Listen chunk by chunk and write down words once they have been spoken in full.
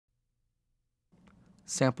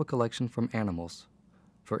Sample collection from animals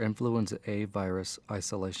for influenza A virus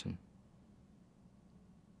isolation.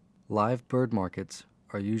 Live bird markets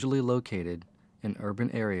are usually located in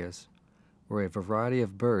urban areas where a variety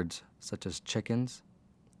of birds such as chickens,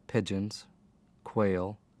 pigeons,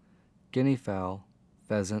 quail, guinea fowl,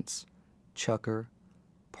 pheasants, chukar,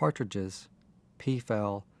 partridges,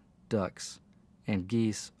 peafowl, ducks, and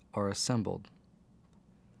geese are assembled.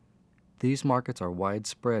 These markets are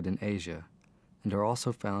widespread in Asia and are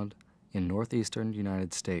also found in northeastern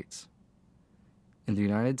United States. In the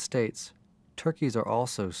United States, turkeys are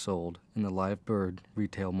also sold in the live bird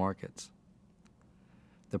retail markets.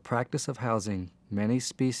 The practice of housing many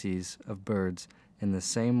species of birds in the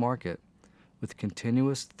same market with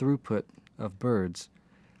continuous throughput of birds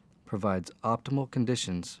provides optimal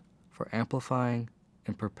conditions for amplifying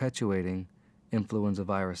and perpetuating influenza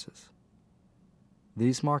viruses.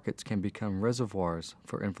 These markets can become reservoirs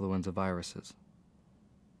for influenza viruses.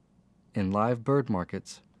 In live bird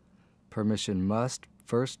markets, permission must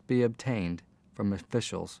first be obtained from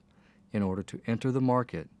officials in order to enter the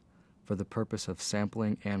market for the purpose of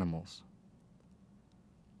sampling animals.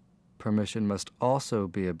 Permission must also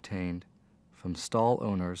be obtained from stall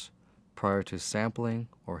owners prior to sampling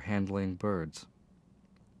or handling birds.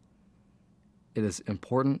 It is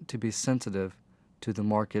important to be sensitive to the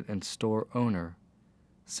market and store owner,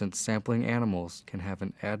 since sampling animals can have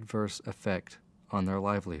an adverse effect on their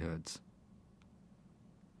livelihoods.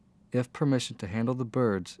 If permission to handle the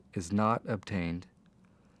birds is not obtained,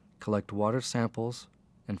 collect water samples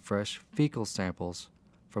and fresh fecal samples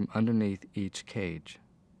from underneath each cage.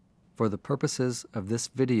 For the purposes of this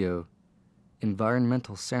video,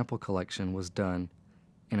 environmental sample collection was done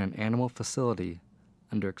in an animal facility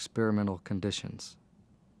under experimental conditions.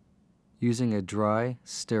 Using a dry,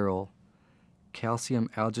 sterile, calcium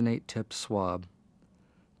alginate tipped swab,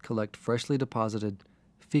 collect freshly deposited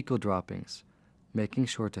fecal droppings, making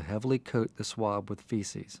sure to heavily coat the swab with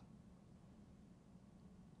feces.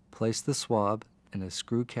 Place the swab in a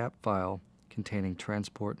screw cap vial containing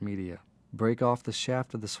transport media. Break off the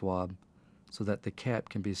shaft of the swab so that the cap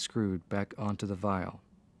can be screwed back onto the vial.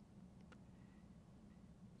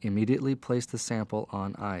 Immediately place the sample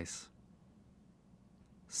on ice.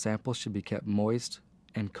 Samples should be kept moist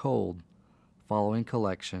and cold following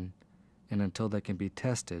collection and until they can be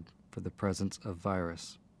tested for the presence of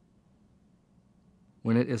virus.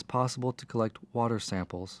 When it is possible to collect water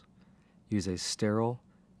samples, use a sterile,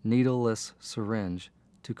 needleless syringe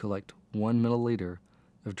to collect 1 milliliter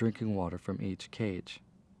of drinking water from each cage.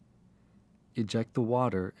 Eject the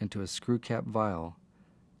water into a screw cap vial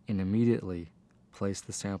and immediately place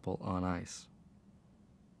the sample on ice.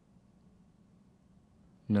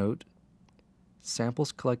 Note: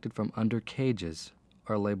 samples collected from under cages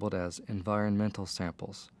are labeled as environmental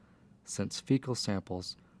samples, since fecal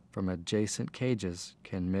samples from adjacent cages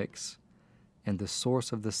can mix and the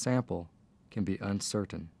source of the sample can be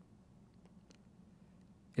uncertain.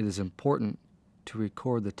 It is important to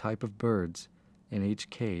record the type of birds in each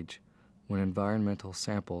cage when environmental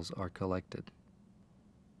samples are collected.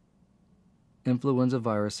 Influenza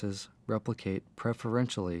viruses replicate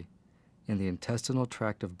preferentially in the intestinal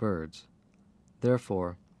tract of birds.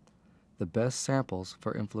 Therefore, the best samples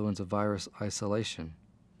for influenza virus isolation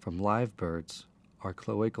from live birds are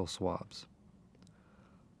cloacal swabs,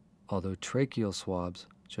 although tracheal swabs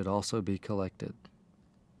should also be collected.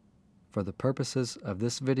 For the purposes of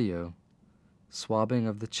this video, swabbing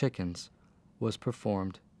of the chickens was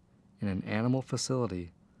performed in an animal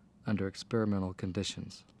facility under experimental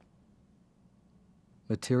conditions.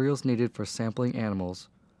 Materials needed for sampling animals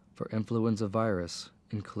for influenza virus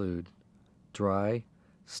include dry,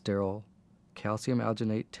 sterile, calcium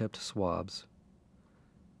alginate tipped swabs,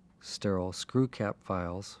 sterile screw cap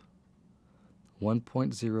vials,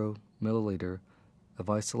 1.0 milliliter of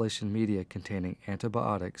isolation media containing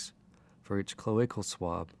antibiotics for each cloacal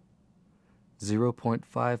swab, 0.5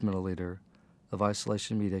 milliliter of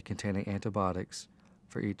isolation media containing antibiotics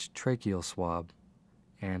for each tracheal swab,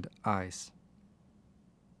 and ice.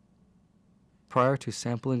 Prior to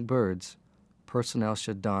sampling birds, personnel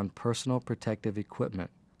should don personal protective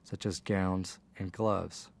equipment such as gowns and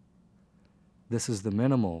gloves. This is the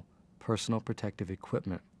minimal personal protective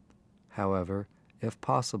equipment. However, if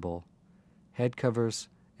possible, head covers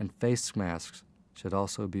and face masks should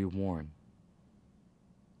also be worn.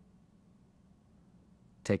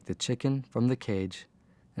 Take the chicken from the cage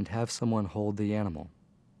and have someone hold the animal.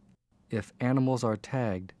 If animals are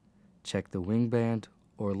tagged, check the wing band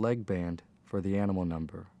or leg band for the animal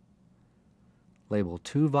number. Label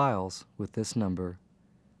 2 vials with this number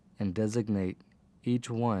and designate each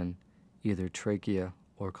one either trachea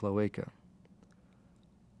or cloaca.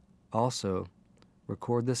 Also,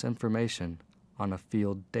 record this information on a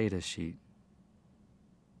field data sheet.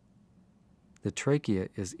 The trachea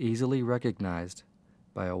is easily recognized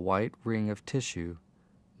by a white ring of tissue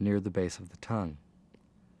near the base of the tongue.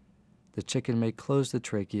 The chicken may close the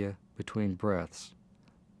trachea between breaths,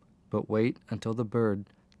 but wait until the bird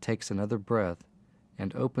takes another breath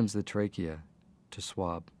and opens the trachea to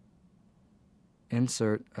swab.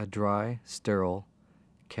 Insert a dry, sterile,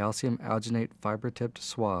 calcium alginate fiber-tipped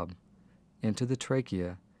swab into the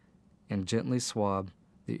trachea and gently swab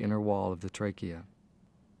the inner wall of the trachea.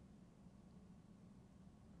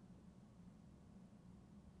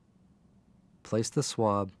 Place the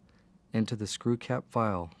swab into the screw cap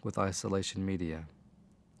vial with isolation media.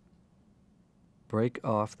 Break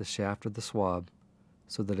off the shaft of the swab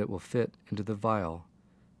so that it will fit into the vial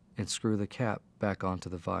and screw the cap back onto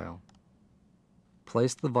the vial.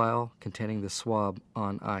 Place the vial containing the swab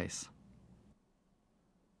on ice.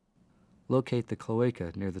 Locate the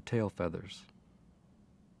cloaca near the tail feathers.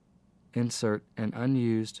 Insert an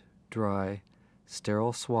unused, dry,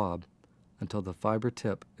 sterile swab until the fiber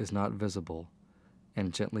tip is not visible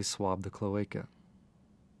and gently swab the cloaca.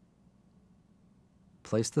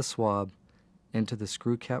 Place the swab into the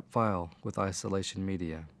screw cap vial with isolation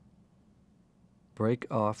media. Break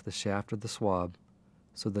off the shaft of the swab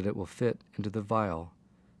so that it will fit into the vial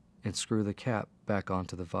and screw the cap back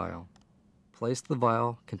onto the vial. Place the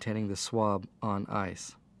vial containing the swab on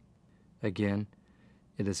ice. Again,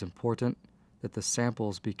 it is important that the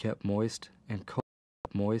samples be kept moist and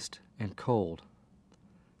cold.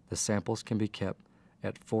 The samples can be kept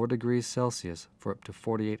at 4 degrees Celsius for up to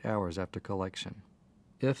 48 hours after collection.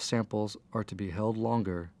 If samples are to be held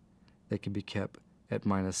longer, they can be kept at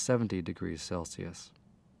 -70 degrees Celsius.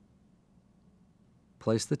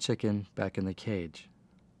 Place the chicken back in the cage.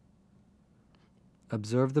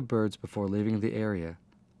 Observe the birds before leaving the area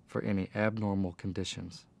for any abnormal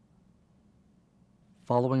conditions.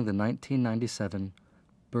 Following the 1997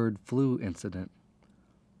 bird flu incident,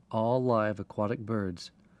 all live aquatic birds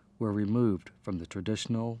were removed from the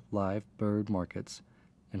traditional live bird markets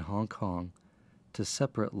in Hong Kong to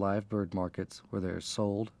separate live bird markets where they are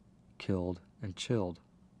sold, killed, and chilled.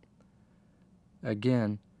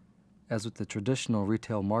 Again, as with the traditional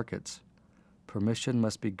retail markets, permission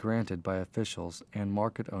must be granted by officials and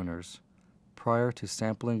market owners prior to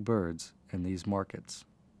sampling birds in these markets.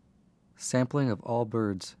 Sampling of all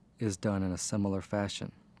birds is done in a similar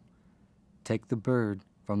fashion. Take the bird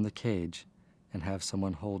from the cage and have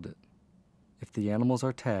someone hold it. If the animals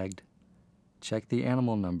are tagged, check the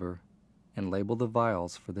animal number and label the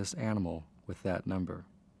vials for this animal with that number.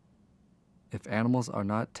 If animals are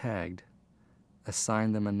not tagged,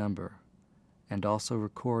 assign them a number and also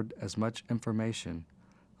record as much information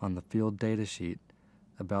on the field data sheet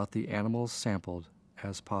about the animals sampled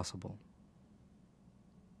as possible.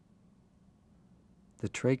 The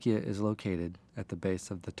trachea is located at the base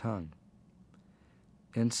of the tongue.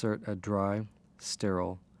 Insert a dry,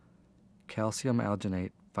 sterile, calcium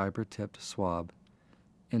alginate fiber-tipped swab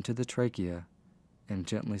into the trachea and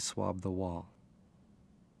gently swab the wall.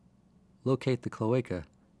 Locate the cloaca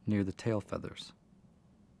near the tail feathers.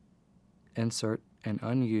 Insert an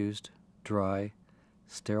unused, dry,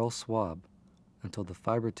 sterile swab until the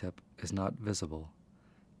fiber tip is not visible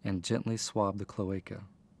and gently swab the cloaca.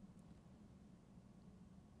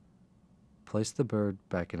 Place the bird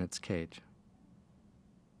back in its cage.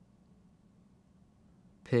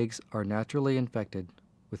 Pigs are naturally infected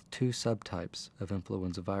with 2 subtypes of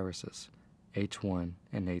influenza viruses, H1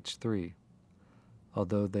 and H3,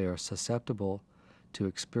 although they are susceptible to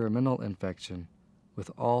experimental infection with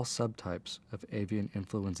all subtypes of avian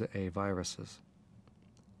influenza A viruses.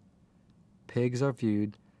 Pigs are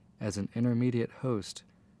viewed as an intermediate host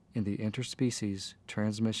in the interspecies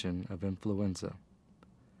transmission of influenza.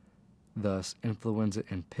 Thus, influenza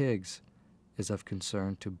in pigs is of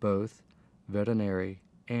concern to both veterinary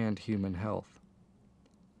and human health.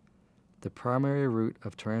 The primary route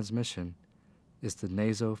of transmission is the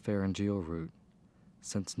nasopharyngeal route,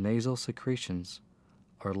 since nasal secretions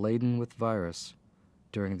are laden with virus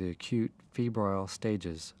during the acute febrile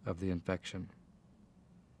stages of the infection.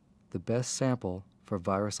 The best sample for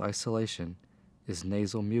virus isolation is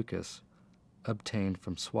nasal mucus obtained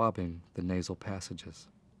from swabbing the nasal passages.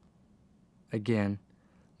 Again,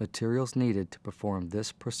 materials needed to perform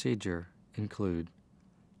this procedure include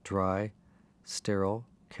dry, sterile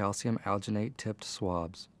calcium alginate tipped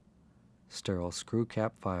swabs, sterile screw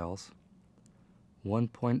cap vials,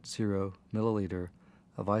 1.0 milliliter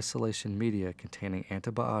of isolation media containing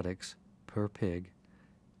antibiotics per pig,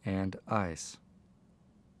 and ice.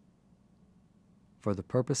 For the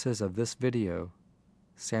purposes of this video,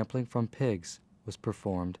 sampling from pigs was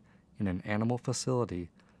performed in an animal facility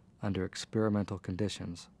under experimental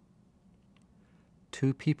conditions.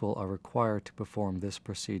 2 people are required to perform this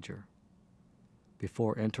procedure.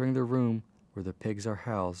 Before entering the room where the pigs are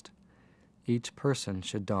housed, each person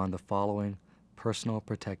should don the following personal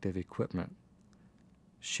protective equipment: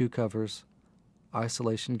 shoe covers,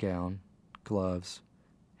 isolation gown, gloves,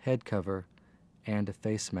 head cover, and a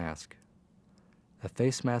face mask. A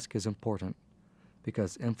face mask is important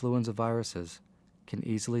because influenza viruses can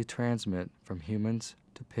easily transmit from humans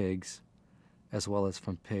to pigs, as well as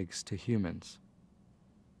from pigs to humans.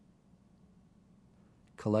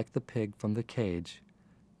 Collect the pig from the cage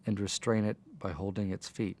and restrain it by holding its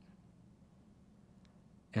feet.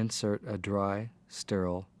 Insert a dry,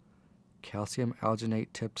 sterile, calcium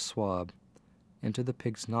alginate-tipped swab into the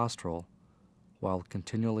pig's nostril while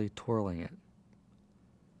continually twirling it.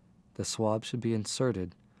 The swab should be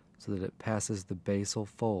inserted so that it passes the basal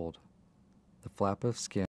fold, the flap of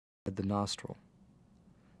skin at the nostril.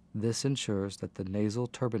 This ensures that the nasal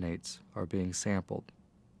turbinates are being sampled.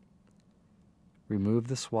 Remove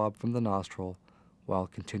the swab from the nostril while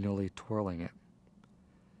continually twirling it.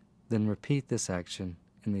 Then repeat this action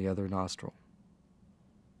in the other nostril.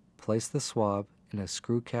 Place the swab in a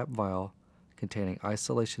screw cap vial containing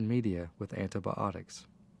isolation media with antibiotics.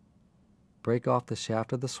 Break off the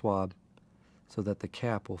shaft of the swab so that the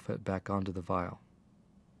cap will fit back onto the vial.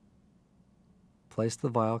 Place the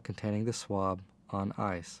vial containing the swab on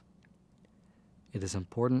ice. It is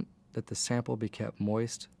important that the sample be kept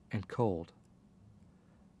moist and cold.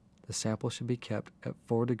 The sample should be kept at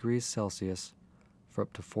 4 degrees Celsius for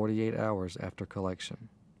up to 48 hours after collection.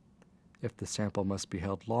 If the sample must be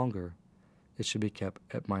held longer, it should be kept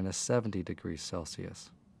at -70 degrees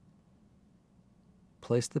Celsius.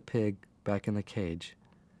 Place the pig back in the cage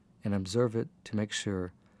and observe it to make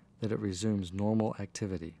sure that it resumes normal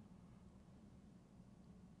activity.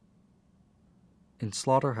 In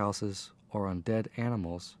slaughterhouses or on dead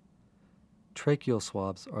animals, tracheal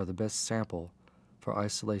swabs are the best sample for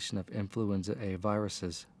isolation of influenza A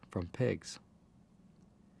viruses from pigs.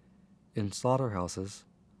 In slaughterhouses,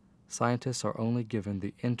 scientists are only given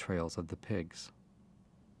the entrails of the pigs.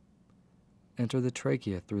 Enter the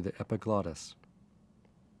trachea through the epiglottis.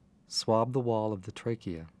 Swab the wall of the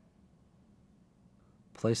trachea.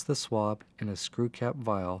 Place the swab in a screw cap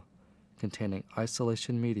vial containing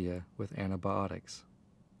isolation media with antibiotics.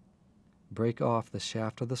 Break off the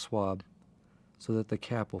shaft of the swab so that the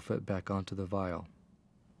cap will fit back onto the vial.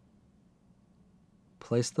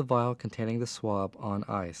 Place the vial containing the swab on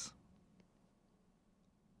ice.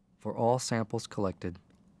 For all samples collected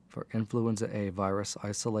for influenza A virus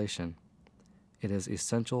isolation, it is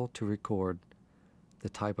essential to record the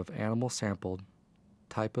type of animal sampled,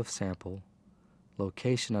 type of sample,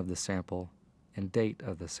 location of the sample, and date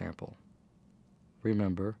of the sample.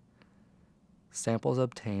 Remember, samples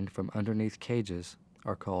obtained from underneath cages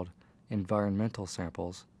are called environmental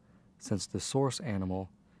samples since the source animal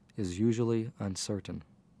is usually uncertain.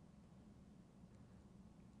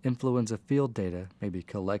 Influenza field data may be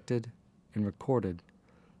collected and recorded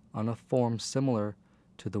on a form similar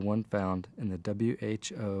to the one found in the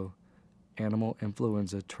WHO Animal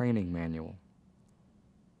Influenza Training Manual.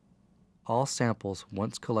 All samples,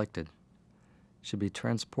 once collected, should be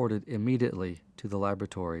transported immediately to the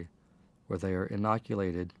laboratory where they are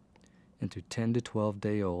inoculated into 10 to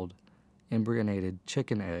 12-day-old embryonated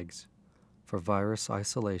chicken eggs for virus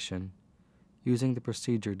isolation using the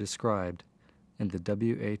procedure described in the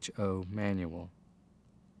WHO manual.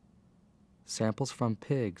 Samples from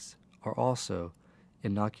pigs are also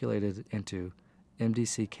inoculated into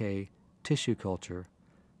MDCK tissue culture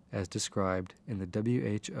as described in the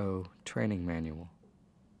WHO training manual.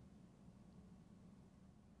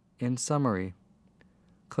 In summary,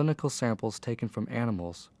 clinical samples taken from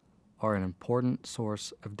animals are an important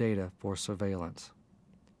source of data for surveillance.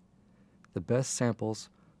 The best samples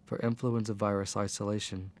for influenza virus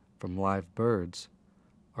isolation from live birds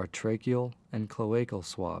are tracheal and cloacal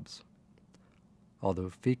swabs.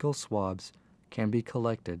 Although fecal swabs can be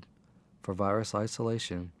collected for virus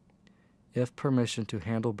isolation if permission to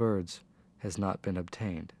handle birds has not been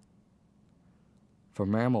obtained. For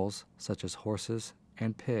mammals such as horses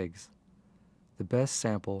and pigs, the best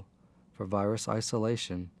sample for virus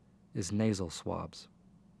isolation is nasal swabs.